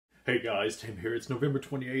Hey guys, Tim here. It's November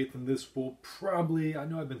 28th and this will probably, I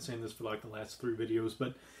know I've been saying this for like the last 3 videos,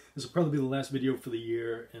 but this will probably be the last video for the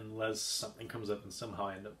year unless something comes up and somehow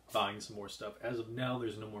I end up buying some more stuff. As of now,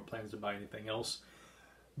 there's no more plans to buy anything else,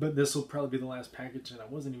 but this will probably be the last package, and I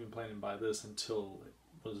wasn't even planning to buy this until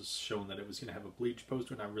it was shown that it was going to have a Bleach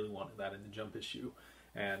poster, and I really wanted that in the Jump issue,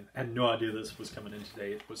 and I had no idea this was coming in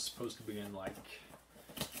today. It was supposed to be in like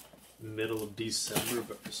middle of December,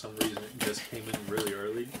 but for some reason it just came in really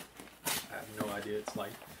early. I have no idea.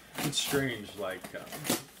 It's strange.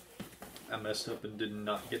 I messed up and did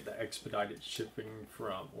not get the expedited shipping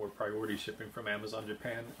from, or priority shipping from Amazon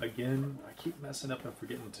Japan. Again, I keep messing up and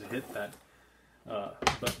forgetting to hit that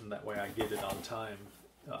button, that way I get it on time.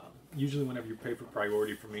 Usually whenever you pay for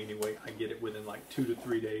priority for me anyway, I get it within like 2 to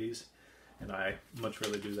 3 days, and I much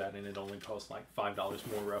rather do that, and it only costs like $5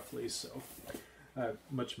 more roughly, so I'd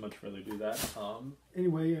much rather do that.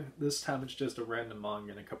 Anyway, this time it's just a random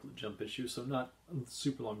manga and a couple of Jump issues, so not a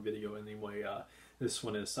super long video anyway. This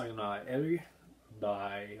one is Sayonara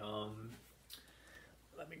by,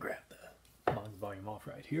 let me grab the manga volume off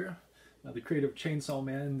right here. The creator of Chainsaw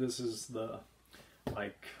Man. This is the,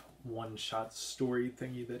 like, one-shot story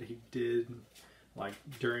thingy that he did, like,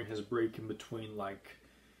 during his break in between, like,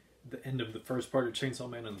 the end of the first part of Chainsaw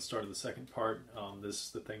Man and the start of the second part. This is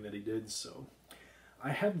the thing that he did, so I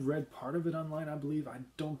have read part of it online, I believe. I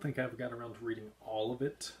don't think I've got around to reading all of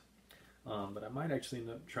it, but I might actually end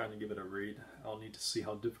up trying to give it a read. I'll need to see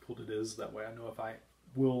how difficult it is. That way I know if I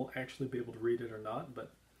will actually be able to read it or not,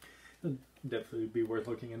 but it'll definitely be worth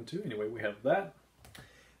looking into. Anyway, we have that.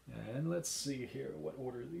 And let's see here what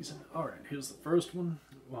order are these in. Alright, here's the first one.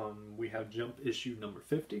 We have Jump issue number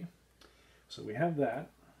 50. So we have that.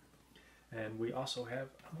 And we also have,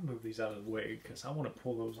 I'm going to move these out of the way because I want to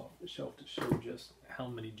pull those off the shelf to show just how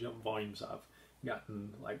many Jump volumes I've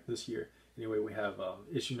gotten like this year. Anyway, we have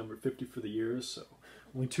issue number 50 for the year, so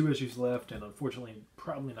only 2 issues left, and unfortunately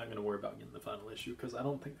probably not going to worry about getting the final issue because I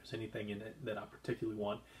don't think there's anything in it that I particularly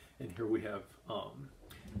want. And here we have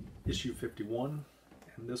issue 51,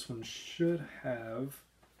 and this one should have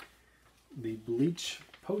the Bleach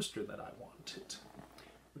poster that I wanted,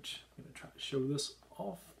 which I'm going to try to show this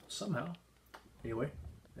off somehow. Anyway,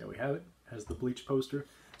 there we have it. It has the Bleach poster.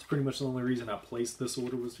 It's pretty much the only reason I placed this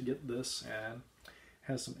order was to get this, and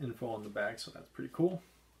has some info on the back, so that's pretty cool.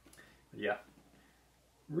 But yeah,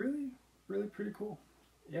 really pretty cool.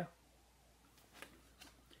 Yeah, I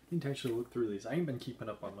need to actually look through these. I ain't been keeping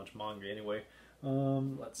up on much manga anyway.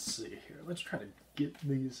 Let's see here. Let's try to get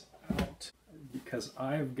these out because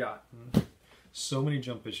I've gotten so many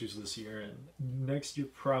Jump issues this year, and next year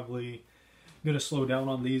probably I'm going to slow down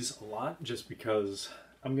on these a lot just because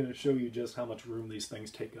I'm going to show you just how much room these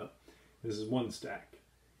things take up. This is one stack.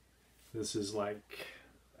 This is like,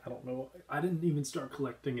 I don't know, I didn't even start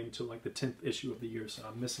collecting until like the 10th issue of the year, so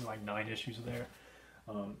I'm missing like 9 issues there.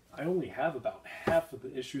 I only have about half of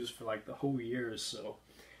the issues for like the whole year, so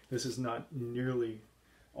this is not nearly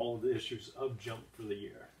all of the issues of Jump for the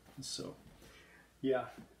year. So yeah,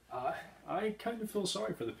 I kind of feel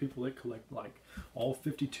sorry for the people that collect like all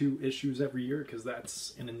 52 issues every year because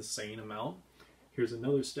that's an insane amount. Here's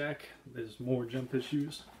another stack. There's more Jump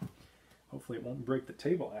issues. Hopefully it won't break the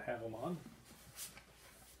table I have them on.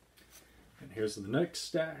 And here's the next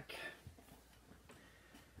stack.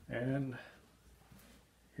 And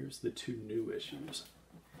here's the 2 new issues.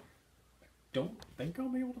 Don't think I'll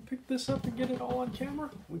be able to pick this up and get it all on camera.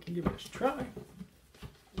 We can give it a try.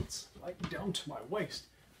 It's like down to my waist.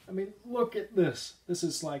 I mean, look at this. This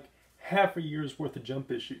is like half a year's worth of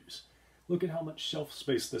Jump issues. Look at how much shelf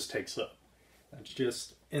space this takes up. That's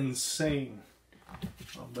just insane.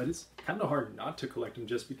 But it's kind of hard not to collect them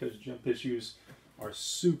just because Jump issues are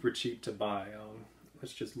super cheap to buy.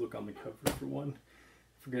 Let's just look on the cover for one.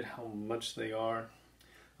 Forget how much they are.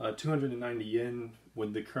 290 yen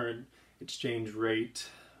with the current exchange rate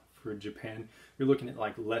for Japan. You're looking at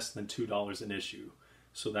like less than $2 an issue.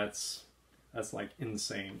 So that's like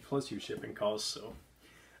insane, plus your shipping costs. So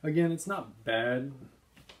again, it's not bad.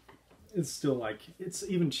 It's still like, it's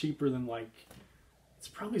even cheaper than like, it's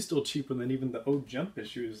probably still cheaper than even the old Jump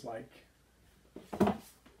issues. Like,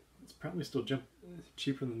 it's probably still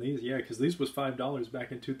cheaper than these. Yeah, because these was $5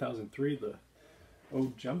 back in 2003, the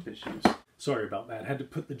old Jump issues. Sorry about that. I had to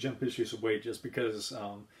put the Jump issues away just because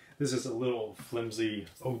this is a little flimsy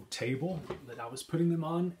old table that I was putting them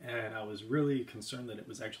on, and I was really concerned that it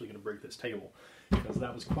was actually going to break this table because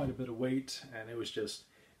that was quite a bit of weight, and it was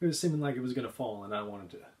seeming like it was going to fall, and I wanted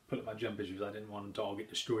to put up my Jump issues. I didn't want them to all get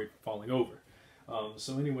destroyed falling over.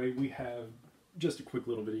 So anyway, we have just a quick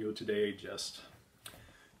little video today, just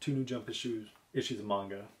 2 new Jump issues of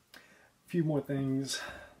manga. A few more things.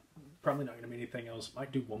 probably not going to be anything else.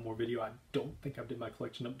 Might do one more video. I don't think I did my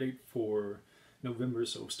collection update for November,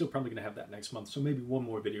 so still probably going to have that next month. So maybe one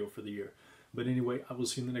more video for the year. But anyway, I will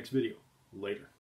see you in the next video. Later.